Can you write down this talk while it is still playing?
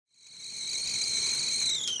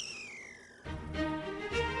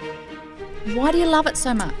Why do you love it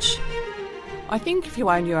so much? I think if you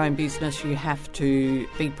own your own business, you have to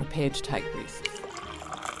be prepared to take risks.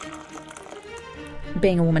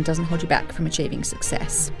 Being a woman doesn't hold you back from achieving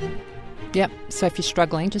success. Yep, so if you're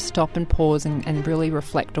struggling, just stop and pause and really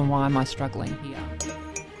reflect on why am I struggling here.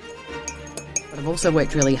 But I've also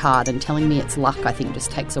worked really hard, and telling me it's luck, I think, just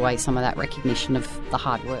takes away some of that recognition of the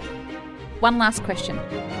hard work. One last question.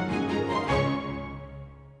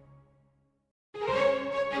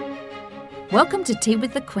 Welcome to Tea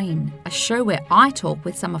with the Queen, a show where I talk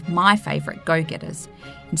with some of my favourite go-getters,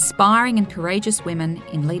 inspiring and courageous women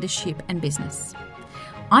in leadership and business.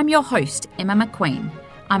 I'm your host, Emma McQueen.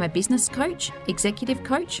 I'm a business coach, executive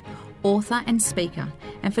coach, author and speaker,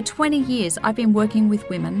 and for 20 years I've been working with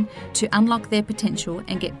women to unlock their potential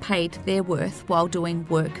and get paid their worth while doing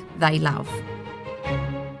work they love.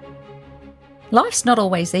 Life's not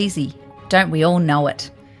always easy, don't we all know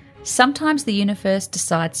it? Sometimes the universe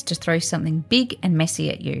decides to throw something big and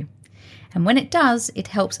messy at you. And when it does, it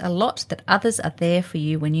helps a lot that others are there for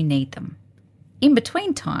you when you need them. In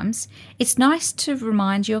between times, it's nice to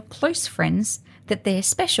remind your close friends that they're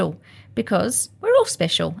special, because we're all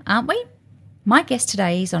special, aren't we? My guest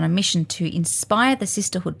today is on a mission to inspire the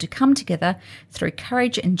sisterhood to come together through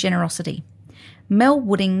courage and generosity. Mel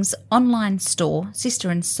Wooding's online store, Sister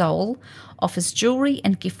and Soul, offers jewellery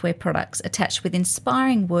and giftware products attached with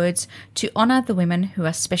inspiring words to honour the women who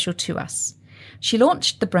are special to us. She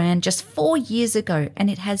launched the brand just 4 years ago, and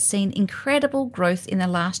it has seen incredible growth in the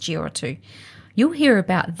last year or two. You'll hear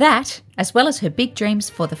about that, as well as her big dreams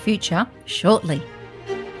for the future, shortly.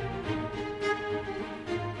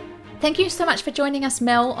 Thank you so much for joining us,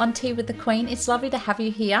 Mel, on Tea with the Queen. It's lovely to have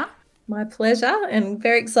you here. My pleasure, and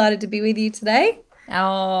very excited to be with you today.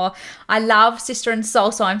 Oh, I love Sister and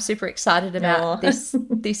Soul, so I'm super excited about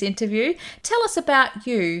this interview. Tell us about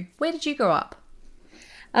you. Where did you grow up?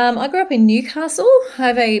 I grew up in Newcastle. I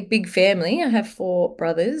have a big family. I have 4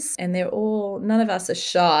 brothers, and none of us are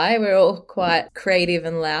shy. We're all quite creative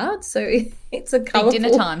and loud, so it's a colourful... Big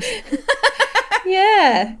dinner time.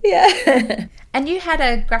 Yeah. And you had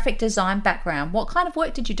a graphic design background. What kind of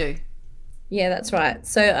work did you do? Yeah, that's right.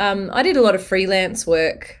 So I did a lot of freelance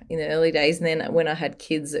work in the early days, and then when I had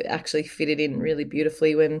kids, it actually fitted in really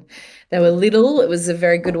beautifully when they were little. It was a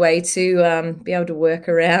very good way to be able to work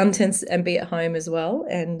around and be at home as well.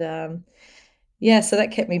 And so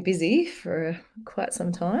that kept me busy for quite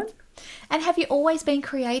some time. And have you always been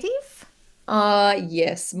creative?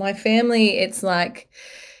 Yes. My family, it's like...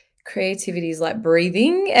 creativity is like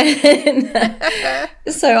breathing, and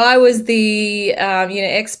so I was the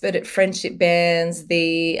expert at friendship bands,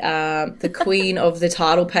 the queen of the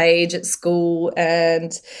title page at school,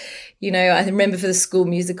 and I remember for the school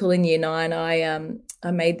musical in year 9,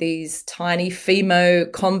 I made these tiny Fimo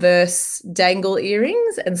Converse dangle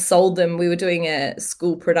earrings and sold them. We were doing a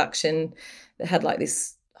school production that had like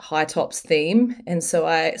this high tops theme, and so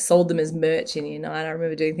I sold them as merch in year 9. I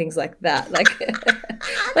remember doing things like that, like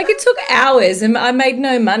it took hours and I made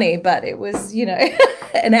no money, but it was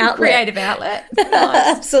an outlet, creative outlet.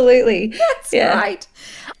 Nice. Absolutely. That's great.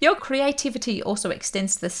 Your creativity also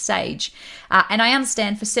extends to the stage, and I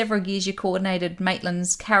understand for several years you coordinated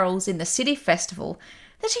Maitland's carols in the City Festival.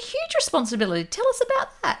 That's a huge responsibility. Tell us about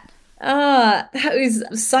that. That was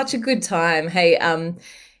such a good time. Hey,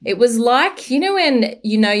 it was like, when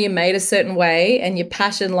you're made a certain way and your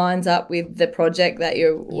passion lines up with the project that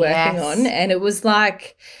you're working on. And it was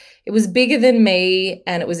like, it was bigger than me,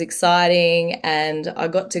 and it was exciting, and I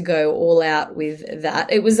got to go all out with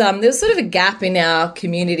that. It was there was sort of a gap in our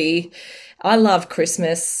community. I love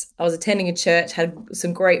Christmas. I was attending a church, had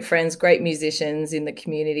some great friends, great musicians in the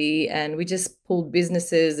community, and we just pulled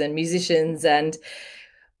businesses and musicians, and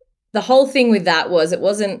the whole thing with that was I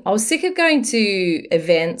was sick of going to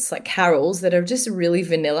events like carols that are just really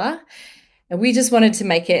vanilla, and we just wanted to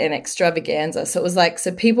make it an extravaganza. So it was like,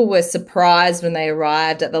 so people were surprised when they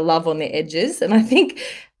arrived at the love on the edges. And I think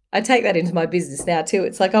I take that into my business now too.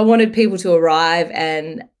 It's like I wanted people to arrive,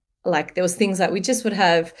 and like there was things like we just would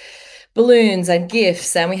have balloons and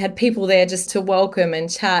gifts, and we had people there just to welcome and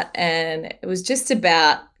chat. And it was just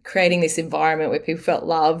about creating this environment where people felt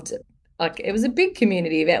loved. Like it was a big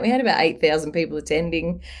community event. We had about 8,000 people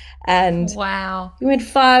attending, and wow, we had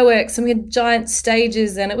fireworks and we had giant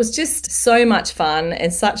stages, and it was just so much fun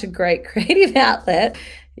and such a great creative outlet.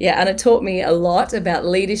 Yeah, and it taught me a lot about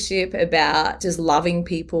leadership, about just loving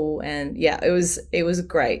people, and yeah, it was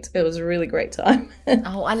great. It was a really great time.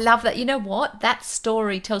 Oh, I love that. You know what? That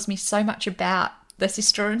story tells me so much about the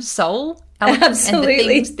Sister and Soul element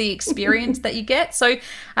Absolutely. and the experience that you get. So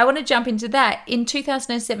I want to jump into that. In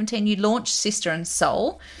 2017, you launched Sister and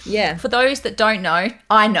Soul. Yeah. For those that don't know,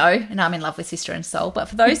 I know, and I'm in love with Sister and Soul, but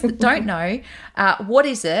for those that don't know, what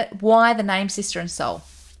is it? Why the name Sister and Soul?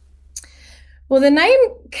 Well, the name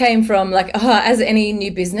came from as any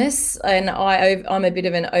new business, and I'm a bit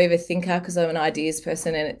of an overthinker because I'm an ideas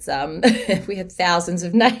person, and it's we have thousands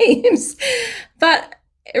of names, but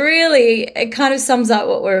really it kind of sums up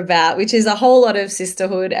what we're about, which is a whole lot of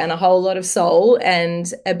sisterhood and a whole lot of soul,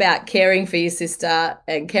 and about caring for your sister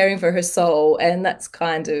and caring for her soul, and that's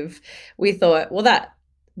kind of, we thought, well,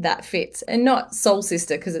 that fits, and not soul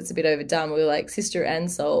sister because it's a bit overdone. We were like sister and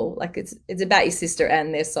soul, like it's about your sister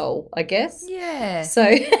and their soul, I guess. Yeah.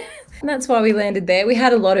 So that's why we landed there. We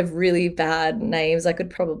had a lot of really bad names. I could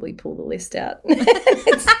probably pull the list out.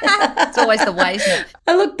 It's always the way, isn't it?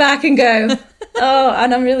 I look back and go, oh,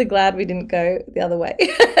 and I'm really glad we didn't go the other way.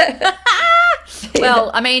 Well,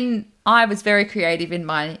 I mean, I was very creative in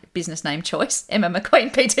my business name choice, Emma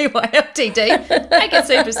McQueen Pty Ltd. Make it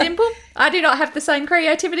super simple. I do not have the same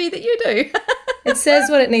creativity that you do. It says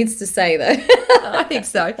what it needs to say, though. I think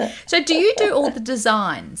so. So do you do all the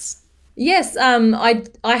designs? Yes,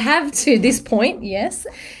 I have to this point, yes.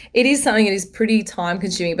 It is something that is pretty time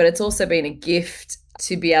consuming, but it's also been a gift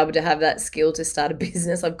to be able to have that skill to start a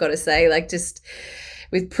business, I've got to say, just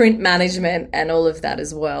with print management and all of that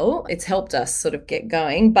as well. It's helped us sort of get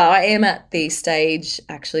going. But I am at the stage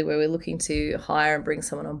actually where we're looking to hire and bring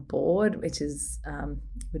someone on board, which is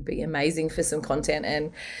would be amazing for some content.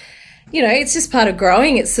 And, it's just part of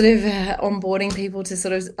growing. It's sort of onboarding people to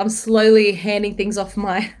sort of, I'm slowly handing things off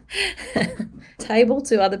my table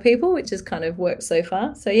to other people, which has kind of worked so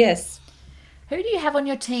far. So, yes. Who do you have on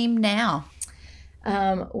your team now?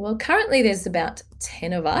 Well, currently there's about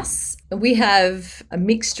 10 of us. We have a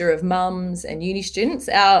mixture of mums and uni students.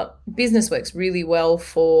 Our business works really well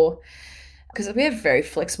because we have very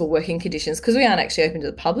flexible working conditions because we aren't actually open to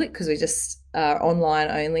the public because we just are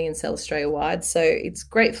online only and sell Australia-wide. So it's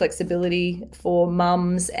great flexibility for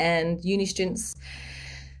mums and uni students.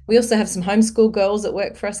 We also have some homeschool girls that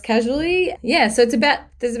work for us casually. Yeah, so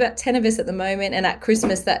there's about 10 of us at the moment, and at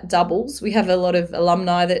Christmas that doubles. We have a lot of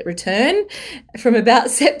alumni that return from about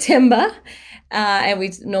September, and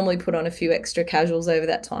we normally put on a few extra casuals over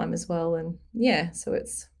that time as well. And yeah, so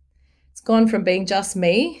it's gone from being just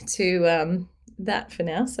me to that for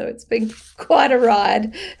now. So it's been quite a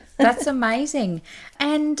ride. That's amazing.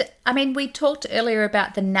 And I mean, we talked earlier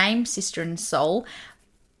about the name Sister and Soul.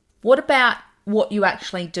 What about what you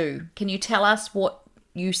actually do? Can you tell us what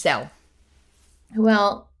you sell?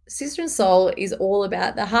 Well, Sister and Soul is all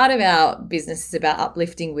about, the heart of our business is about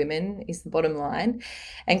uplifting women, is the bottom line,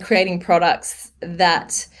 and creating products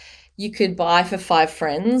that you could buy for 5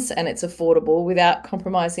 friends and it's affordable without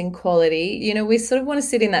compromising quality. We sort of want to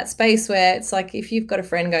sit in that space where it's like, if you've got a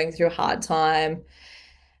friend going through a hard time,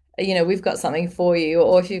 we've got something for you.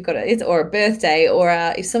 Or if you've got a birthday, or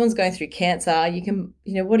if someone's going through cancer, you can,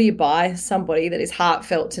 what do you buy? Somebody that is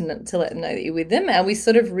heartfelt to let them know that you're with them. And we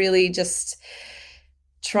sort of really just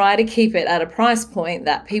try to keep it at a price point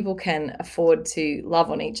that people can afford to love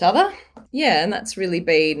on each other. Yeah, and that's really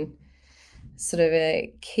been sort of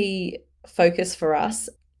a key focus for us.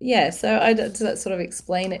 Yeah, so does that sort of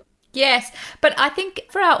explain it? Yes, but I think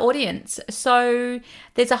for our audience, so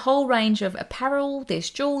there's a whole range of apparel, there's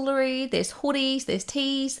jewellery, there's hoodies, there's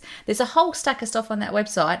tees, there's a whole stack of stuff on that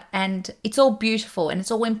website, and it's all beautiful and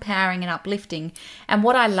it's all empowering and uplifting. And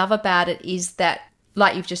what I love about it is that,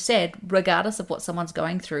 like you've just said, regardless of what someone's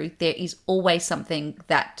going through, there is always something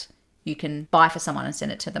that you can buy for someone and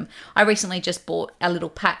send it to them. I recently just bought a little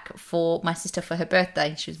pack for my sister for her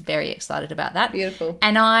birthday. She was very excited about that. Beautiful.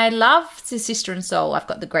 And I love the Sister and Soul. I've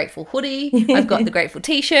got the Grateful hoodie. I've got the Grateful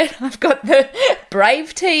t-shirt. I've got the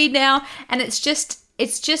Brave tee now. And it's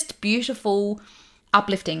just beautiful,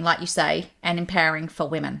 uplifting, like you say, and empowering for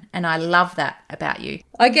women. And I love that about you.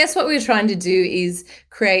 I guess what we were trying to do is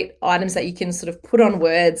create items that you can sort of put on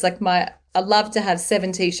words. I'd love to have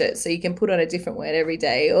 7 t-shirts so you can put on a different word every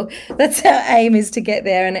day, or that's our aim, is to get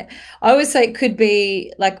there. And I always say it could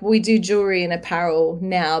be, we do jewelry and apparel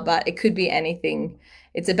now, but it could be anything.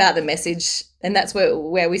 It's about the message, and that's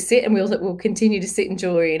where we sit, and we'll continue to sit in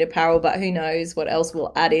jewelry and apparel, but who knows what else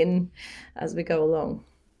we'll add in as we go along.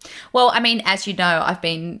 Well, I mean, as you know, I've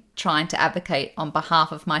been trying to advocate on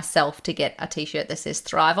behalf of myself to get a t-shirt that says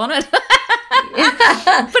Thrive on it.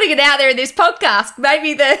 Putting it out there in this podcast,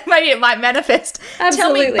 maybe it might manifest.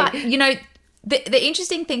 Absolutely. Tell me, but the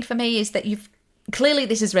interesting thing for me is that clearly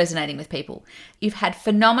this is resonating with people. You've had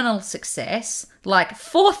phenomenal success, like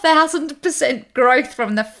 4,000% growth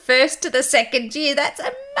from the first to the second year. That's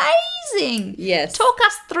amazing. Yes. Talk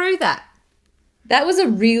us through that. That was a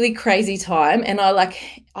really crazy time, and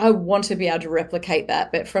I want to be able to replicate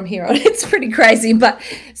that, but from here on it's pretty crazy. But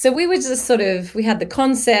so we were just we had the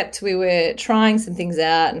concept, we were trying some things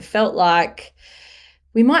out and felt like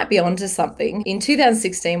we might be onto something. In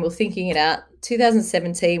 2016, we were thinking it out.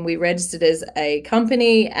 2017, we registered as a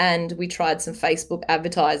company and we tried some Facebook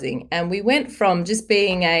advertising, and we went from just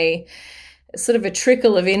being a sort of a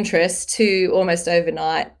trickle of interest to almost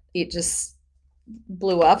overnight it just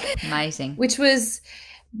blew up. Amazing.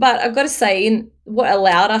 But I've got to say, what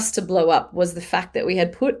allowed us to blow up was the fact that we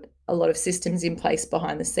had put a lot of systems in place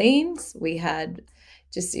behind the scenes. We had,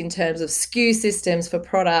 just in terms of SKU systems for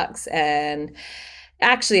products, and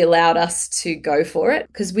actually allowed us to go for it,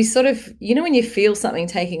 because we sort of, when you feel something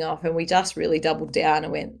taking off, and we just really doubled down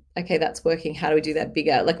and went, okay, that's working. How do we do that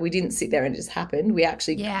bigger? Like, we didn't sit there and it just happened. We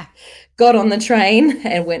actually got on the train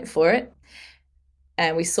and went for it.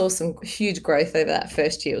 And we saw some huge growth over that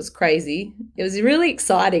first year. It was crazy. It was really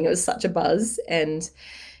exciting. It was such a buzz. And,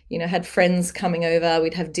 had friends coming over.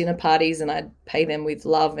 We'd have dinner parties and I'd pay them with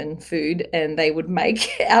love and food, and they would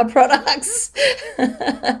make our products.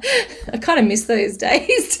 I kind of miss those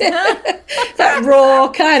days. That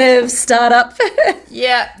raw kind of startup.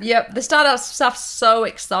 Yeah. The startup stuff's so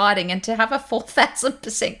exciting, and to have a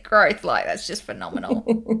 4,000% growth, that's just phenomenal.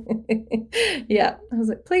 Yeah. I was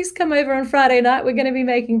like, please come over on Friday night. We're going to be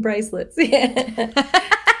making bracelets. Yeah.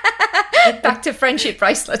 Back to friendship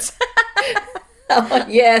bracelets. Oh,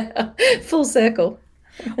 yeah. Full circle.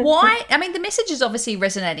 Why? I mean, the message is obviously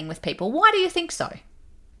resonating with people. Why do you think so?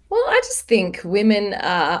 Well, I just think women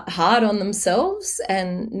are hard on themselves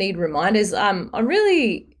and need reminders.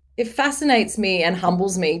 It fascinates me and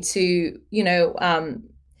humbles me to,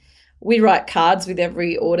 we write cards with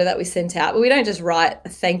every order that we sent out, but we don't just write a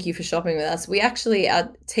thank you for shopping with us. We actually,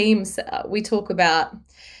 our teams, we talk about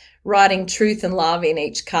writing truth and love in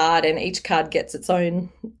each card, and each card gets its own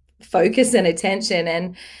focus and attention.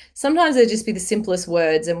 And sometimes it'll just be the simplest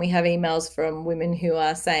words, and we have emails from women who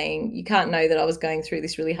are saying, you can't know that I was going through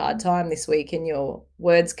this really hard time this week and your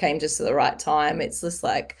words came just at the right time. It's just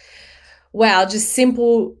like, wow, just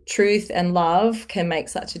simple truth and love can make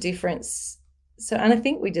such a difference. So, and I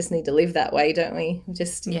think we just need to live that way, don't we?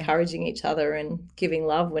 Just encouraging each other and giving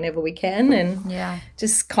love whenever we can, and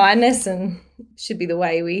just kindness, and should be the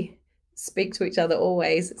way we speak to each other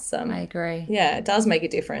always. I agree. Yeah, it does make a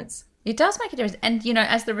difference. It does make a difference. And,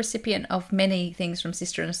 as the recipient of many things from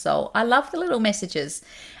Sister and a Soul, I love the little messages.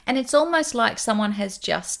 And it's almost like someone has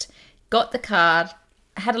just got the card,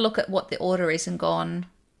 had a look at what the order is and gone,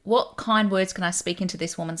 what kind words can I speak into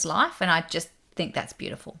this woman's life? And I just think that's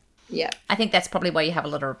beautiful. Yeah. I think that's probably why you have a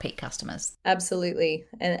lot of repeat customers. Absolutely.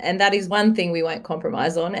 And that is one thing we won't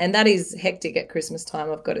compromise on. And that is hectic at Christmas time,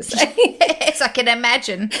 I've got to say. Yes, I can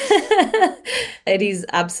imagine. It is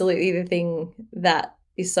absolutely the thing that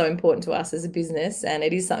is so important to us as a business, and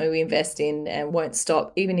it is something we invest in and won't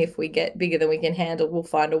stop. Even if we get bigger than we can handle, we'll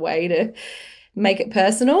find a way to make it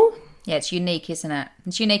personal. Yeah, it's unique, isn't it?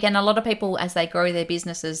 It's unique. And a lot of people, as they grow their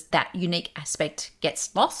businesses, that unique aspect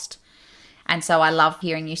gets lost. And so I love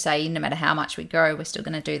hearing you say, no matter how much we grow, we're still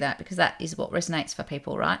going to do that, because that is what resonates for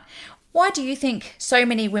people, right? Why do you think so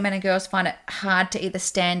many women and girls find it hard to either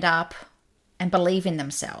stand up and believe in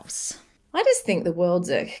themselves? I just think the world's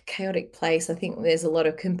a chaotic place. I think there's a lot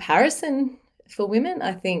of comparison for women.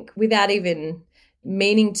 I think without even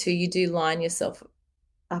meaning to, you do line yourself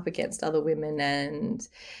up against other women and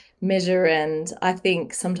measure. And I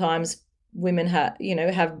think sometimes women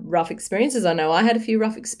have rough experiences. I know I had a few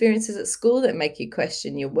rough experiences at school that make you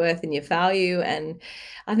question your worth and your value. And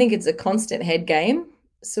I think it's a constant head game.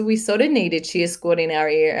 So we sort of need a cheer squad in our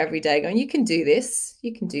ear every day going, you can do this.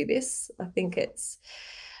 You can do this.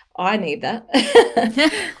 I need that.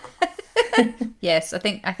 Yes, I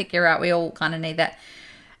think you're right. We all kind of need that.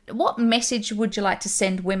 What message would you like to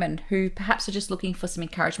send women who perhaps are just looking for some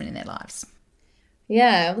encouragement in their lives?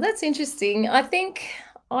 Yeah, well, that's interesting. I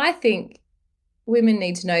think women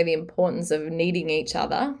need to know the importance of needing each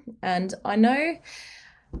other. And I know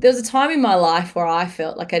there was a time in my life where I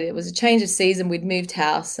felt like it was a change of season. We'd moved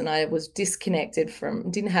house and I was disconnected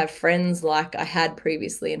didn't have friends like I had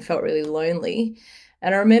previously, and felt really lonely.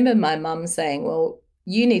 And I remember my mum saying, well,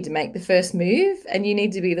 you need to make the first move and you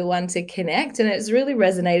need to be the one to connect. And it's really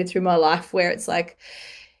resonated through my life, where it's like,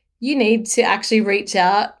 you need to actually reach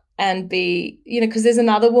out and be, because there's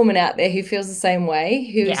another woman out there who feels the same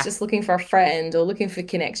way, who is just looking for a friend or looking for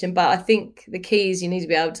connection. But I think the key is you need to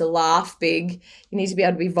be able to laugh big. You need to be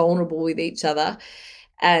able to be vulnerable with each other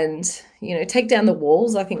and, take down the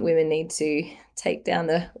walls. I think women need to take down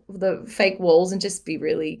the fake walls and just be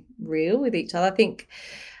really real with each other. I think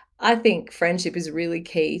I think friendship is really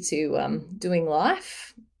key to doing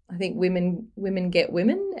life. I think women get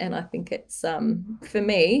women, and I think it's for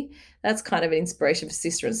me, that's kind of an inspiration for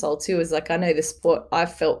Sister and Soul too. Is like, I know the sport, I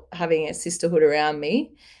felt having a sisterhood around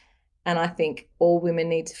me, and I think all women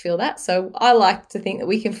need to feel that. So I like to think that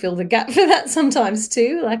we can fill the gap for that sometimes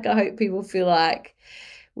too. Like, I hope people feel like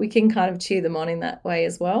we can kind of cheer them on in that way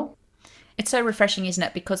as well. It's so refreshing, isn't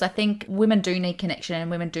it? Because I think women do need connection and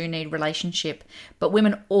women do need relationship, but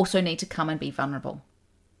women also need to come and be vulnerable.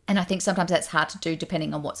 And I think sometimes that's hard to do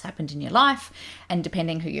depending on what's happened in your life and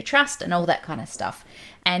depending who you trust and all that kind of stuff.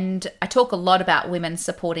 And I talk a lot about women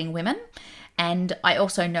supporting women. And I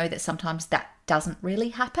also know that sometimes that doesn't really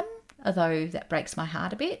happen, although that breaks my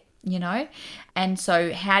heart a bit, you know. And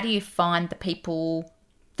so how do you find the people,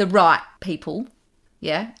 the right people,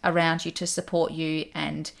 around you to support you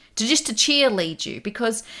and to cheerlead you?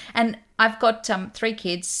 Because, and I've got 3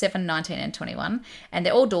 kids, 7, 19 and 21, and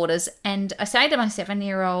they're all daughters. And I say to my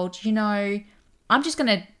 7-year-old, you know, I'm just going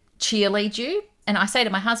to cheerlead you. And I say to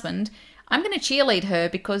my husband, I'm going to cheerlead her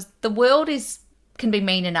because the world can be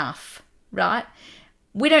mean enough, right?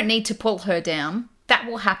 We don't need to pull her down. That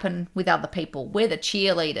will happen with other people. We're the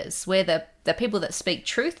cheerleaders. We're the people that speak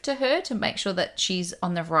truth to her to make sure that she's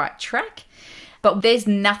on the right track. But there's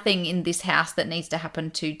nothing in this house that needs to happen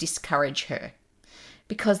to discourage her,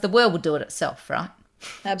 because the world will do it itself, right?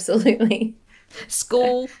 Absolutely.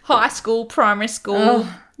 School, high school, primary school,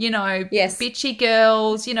 you know, yes. Bitchy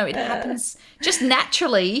girls, you know, it happens just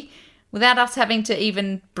naturally without us having to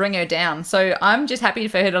even bring her down. So I'm just happy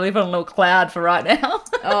for her to live on a little cloud for right now.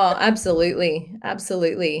 Oh, absolutely.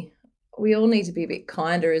 Absolutely. We all need to be a bit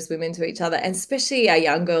kinder as women to each other, and especially our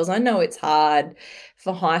young girls. I know it's hard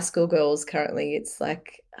for high school girls currently. It's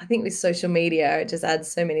like, I think with social media, it just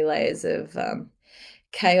adds so many layers of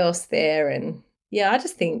chaos there. And yeah, I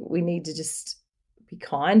just think we need to just be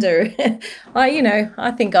kinder.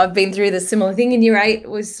 I think I've been through the similar thing in year 8,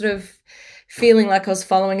 was sort of feeling like I was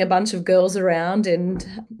following a bunch of girls around and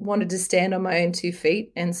wanted to stand on my own 2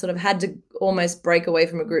 feet, and sort of had to almost break away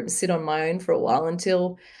from a group and sit on my own for a while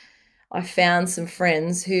until I found some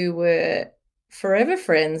friends who were forever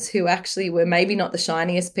friends, who actually were maybe not the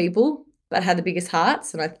shiniest people, but had the biggest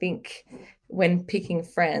hearts. And I think when picking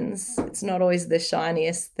friends, it's not always the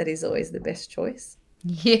shiniest that is always the best choice.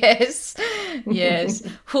 Yes.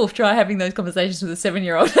 Try having those conversations with a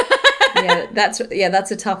 7-year-old.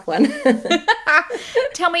 That's a tough one.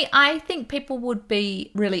 Tell me, I think people would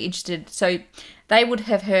be really interested. So they would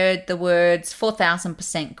have heard the words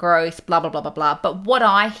 4,000% growth, blah, blah, blah, blah, blah. But what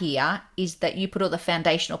I hear is that you put all the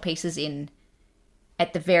foundational pieces in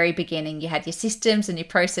at the very beginning. You had your systems and your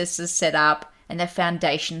processes set up, and the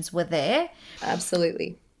foundations were there.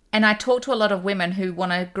 Absolutely. And I talk to a lot of women who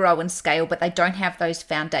want to grow and scale, but they don't have those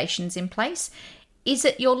foundations in place. Is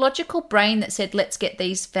it your logical brain that said, let's get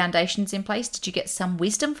these foundations in place? Did you get some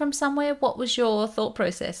wisdom from somewhere? What was your thought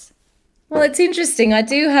process? Well, it's interesting. I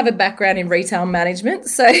do have a background in retail management,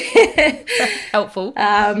 so helpful.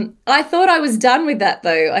 I thought I was done with that,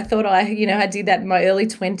 though. I thought I did that in my early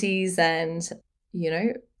 20s, and,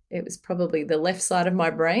 it was probably the left side of my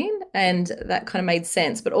brain, and that kind of made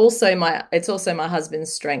sense. But it's also my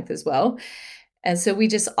husband's strength as well. And so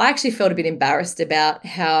I actually felt a bit embarrassed about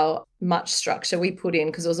how much structure we put in,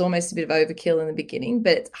 because it was almost a bit of overkill in the beginning,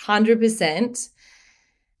 but 100%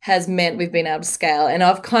 has meant we've been able to scale. And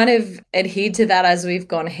I've kind of adhered to that as we've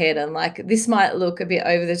gone ahead. And like, this might look a bit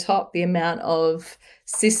over the top, the amount of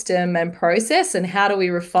system and process, and how do we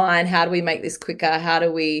refine? How do we make this quicker?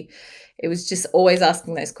 It was just always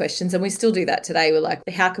asking those questions. And we still do that today. We're like,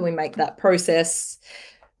 how can we make that process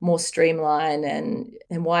more streamlined,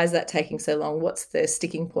 and why is that taking so long? What's the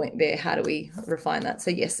sticking point there? How do we refine that? So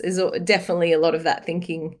yes, there's definitely a lot of that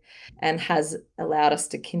thinking, and has allowed us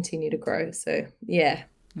to continue to grow. So yeah.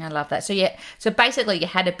 I love that. So basically you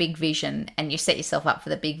had a big vision, and you set yourself up for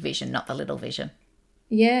the big vision, not the little vision.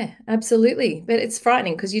 Yeah, absolutely. But it's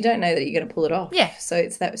frightening because you don't know that you're going to pull it off. Yeah. So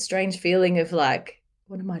it's that strange feeling of like,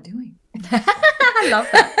 what am I doing? I love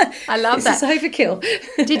that. This is overkill.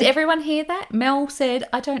 Did everyone hear that? Mel said,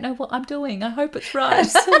 I don't know what I'm doing. I hope it's right.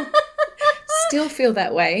 Still feel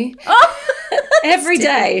that way. Every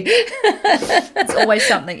day. It's always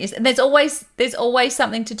something. There's always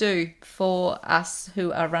something to do for us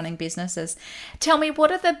who are running businesses. Tell me,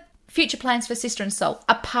 what are the future plans for Sister and Soul,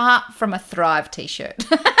 apart from a Thrive t-shirt?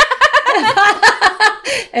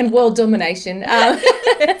 And world domination.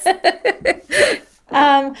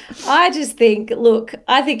 I just think,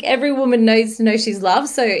 I think every woman needs to know she's loved.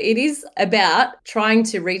 So it is about trying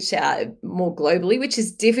to reach out more globally, which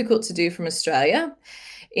is difficult to do from Australia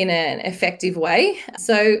in an effective way.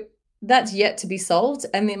 So that's yet to be solved.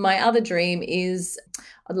 And then my other dream is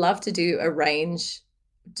I'd love to do a range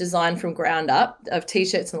designed from ground up of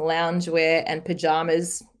T-shirts and loungewear and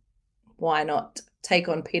pajamas. Why not take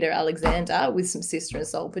on Peter Alexander with some Sister and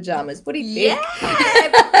Soul pajamas? What do you think?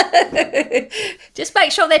 Yeah. Just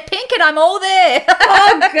make sure they're pink and I'm all there.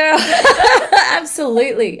 Oh, girl.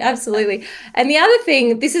 Absolutely. Absolutely. And the other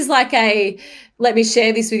thing, this is like let me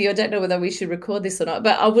share this with you. I don't know whether we should record this or not,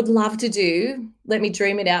 but I would love to do, let me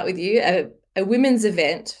dream it out with you, a women's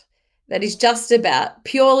event that is just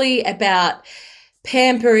purely about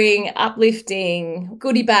pampering, uplifting,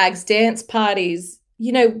 goodie bags, dance parties.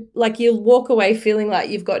 You know, like you'll walk away feeling like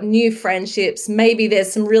you've got new friendships. Maybe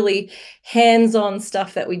there's some really hands-on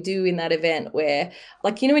stuff that we do in that event where,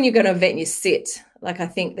 like, you know, when you go to an event and you sit, like I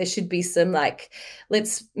think there should be some like,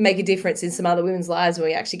 let's make a difference in some other women's lives when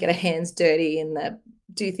we actually get our hands dirty and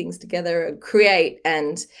do things together and create.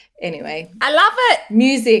 And anyway. I love it.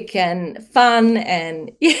 Music and fun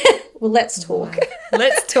and yeah. Well, let's talk.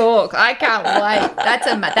 Let's talk. I can't wait.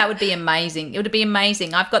 That would be amazing. It would be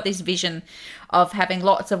amazing. I've got this vision of having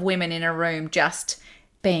lots of women in a room just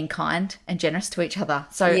being kind and generous to each other.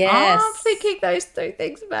 So yes. I'm thinking those two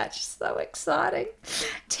things match. So exciting.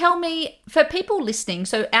 Tell me, for people listening,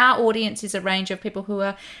 so our audience is a range of people who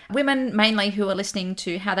are women mainly who are listening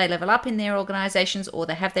to how they level up in their organisations or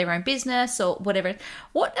they have their own business or whatever.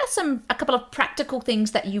 What are a couple of practical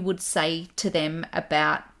things that you would say to them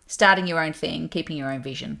about starting your own thing, keeping your own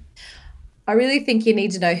vision? I really think you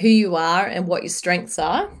need to know who you are and what your strengths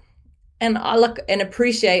are. And I look and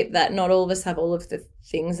appreciate that not all of us have all of the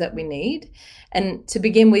things that we need. And to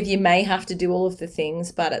begin with, you may have to do all of the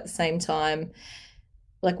things, but at the same time,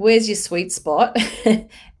 like, where's your sweet spot?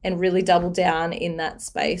 And really double down in that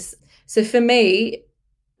space. So for me,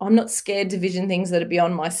 I'm not scared to vision things that are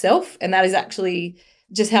beyond myself. And that is actually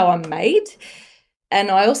just how I'm made.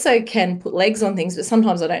 And I also can put legs on things, but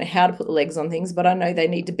sometimes I don't know how to put the legs on things, but I know they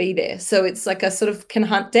need to be there. So it's like I sort of can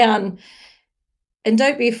hunt down. And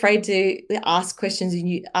don't be afraid to ask questions and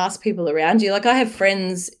you ask people around you. Like I have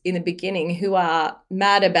friends in the beginning who are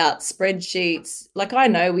mad about spreadsheets. Like I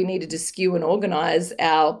know we needed to skew and organize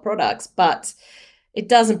our products, but it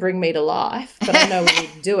doesn't bring me to life. But I know we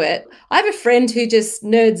need to do it. I have a friend who just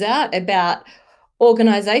nerds out about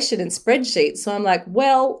organization and spreadsheets. So I'm like,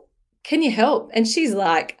 well, can you help? And she's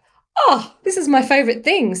like, oh, this is my favorite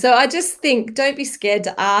thing. So I just think don't be scared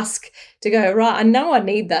to ask, to go, right, I know I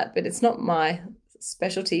need that, but it's not my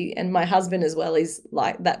specialty. And my husband as well is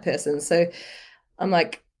like that person. So I'm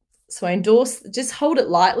like, so I endorse, just hold it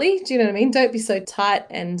lightly. Do you know what I mean? Don't be so tight.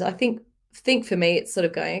 And I think for me, it's sort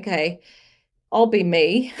of going, okay, I'll be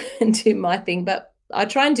me and do my thing. But I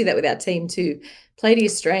try and do that with our team too. Play to your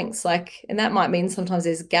strengths. Like, and that might mean sometimes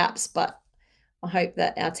there's gaps, but I hope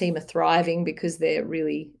that our team are thriving because they're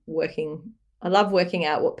really working. I love working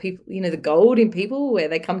out what people, you know, the gold in people where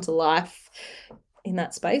they come to life in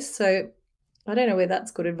that space. So I don't know whether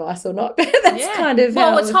that's good advice or not, but that's kind of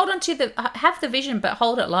well, it's hold on to have the vision, but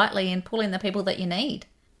hold it lightly and pull in the people that you need.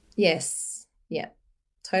 Yes. Yeah,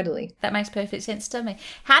 totally. That makes perfect sense to me.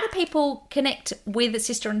 How do people connect with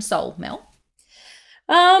Sister and Soul, Mel?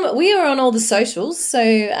 We are on all the socials. So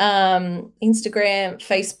Instagram,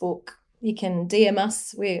 Facebook, you can DM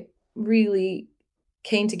us. We're really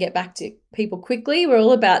keen to get back to people quickly. We're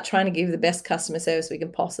all about trying to give the best customer service we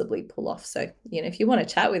can possibly pull off. So, you know, if you want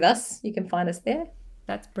to chat with us, you can find us there.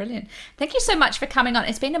 That's brilliant. Thank you so much for coming on.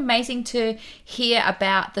 It's been amazing to hear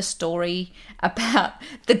about the story, about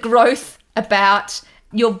the growth, about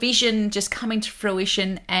your vision just coming to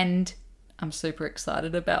fruition, and I'm super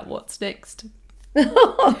excited about what's next.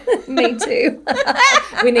 Me too.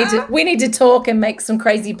 we need to talk and make some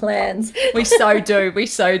crazy plans. We so do.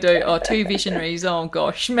 Oh, two visionaries. Oh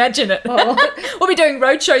gosh, imagine it. We'll be doing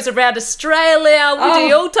road shows around Australia. We'll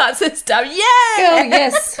do all types of stuff. Yeah.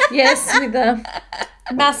 Oh, yes, with the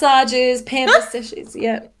massages, pamper sessions.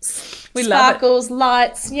 Yeah. We sparkles, love it.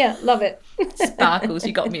 Lights. Yeah, love it. Sparkles.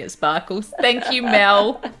 You got me at sparkles. Thank you,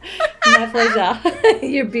 Mel. My pleasure.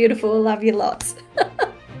 You're beautiful. Love you lots.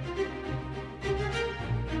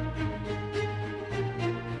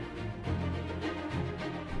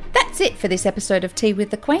 That's it for this episode of Tea with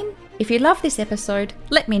the Queen. If you love this episode,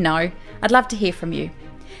 let me know. I'd love to hear from you.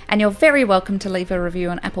 And you're very welcome to leave a review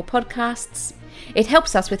on Apple Podcasts. It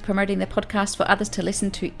helps us with promoting the podcast for others to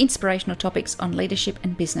listen to inspirational topics on leadership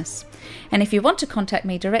and business. And if you want to contact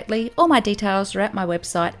me directly, all my details are at my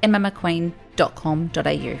website,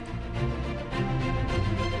 emmamcqueen.com.au.